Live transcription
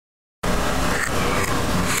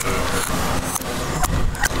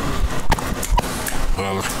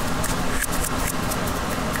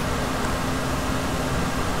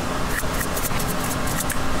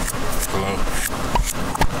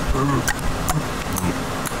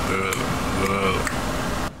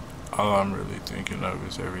All I'm really thinking of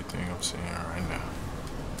is everything I'm seeing right now.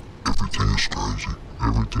 Everything's crazy.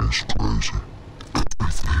 Everything's crazy.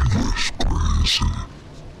 Everything is crazy.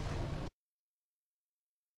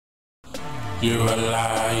 You a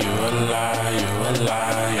lie, you a lie, you a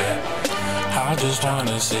lie, yeah. I just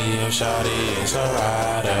wanna see if shawty is a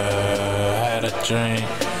rider. Had a dream,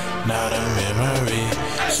 not a memory.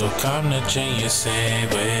 So come to Genius, sing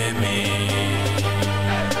with me.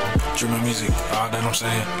 Dreaming music, all that I'm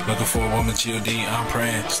saying. Looking for a woman, G.O.D. I'm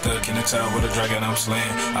praying. Stuck in the tower with a dragon I'm slaying.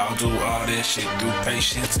 I'll do all this shit through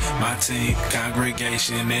patience. My team,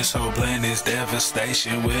 congregation, this whole plan is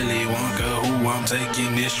devastation. Willie Wonka, who I'm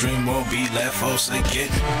taking, this dream won't be left forsaken.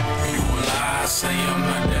 You a lie, say I'm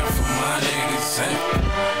not there for my niggas' sake.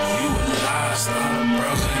 You a lie, start a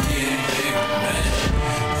bros and get big, man.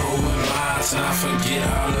 Who am I to forget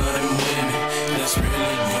all of them women that's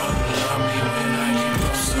really gonna love me when I get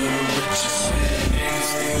close to the riches? Niggas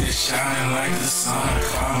think they shine like the sun,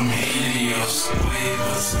 call them Helios. Wave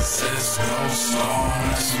of success, go storm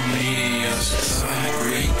like some meteors. Sun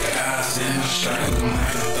Greek guys in the struggle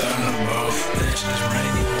like a thunderbolt. That's just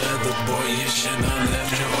rainy weather, boy, you shouldn't have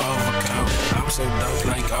left your overcoat. I'm so dope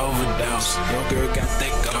like overdose. Your girl got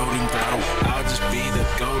that golden glow. I'll just be the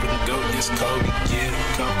golden goat, this Kobe, get a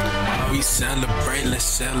couple more. We celebrate, let's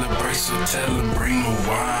celebrate, so tell them bring the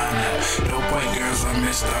wine out. Dope white girls I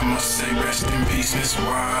missed, I must say rest in peace, Miss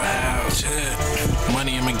Wild. Yeah,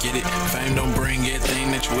 money I'ma get it, fame don't bring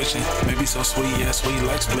everything that you wishing. Maybe so sweet, yeah, sweet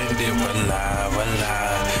like splendid. Voila, voila.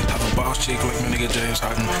 Have a boss chick like my nigga James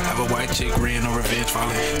Harden. Have a white chick, ran or revenge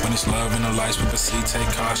falling. When it's love in the lights, we can see, take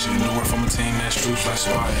caution. The word from a team that's true, like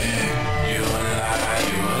Spartan. You a lie,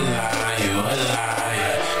 you a lie, you a lie.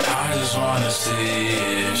 I just wanna see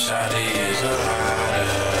if shawty is a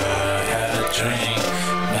rider. Had a dream,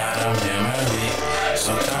 not a memory.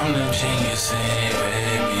 So come to Genius, sing with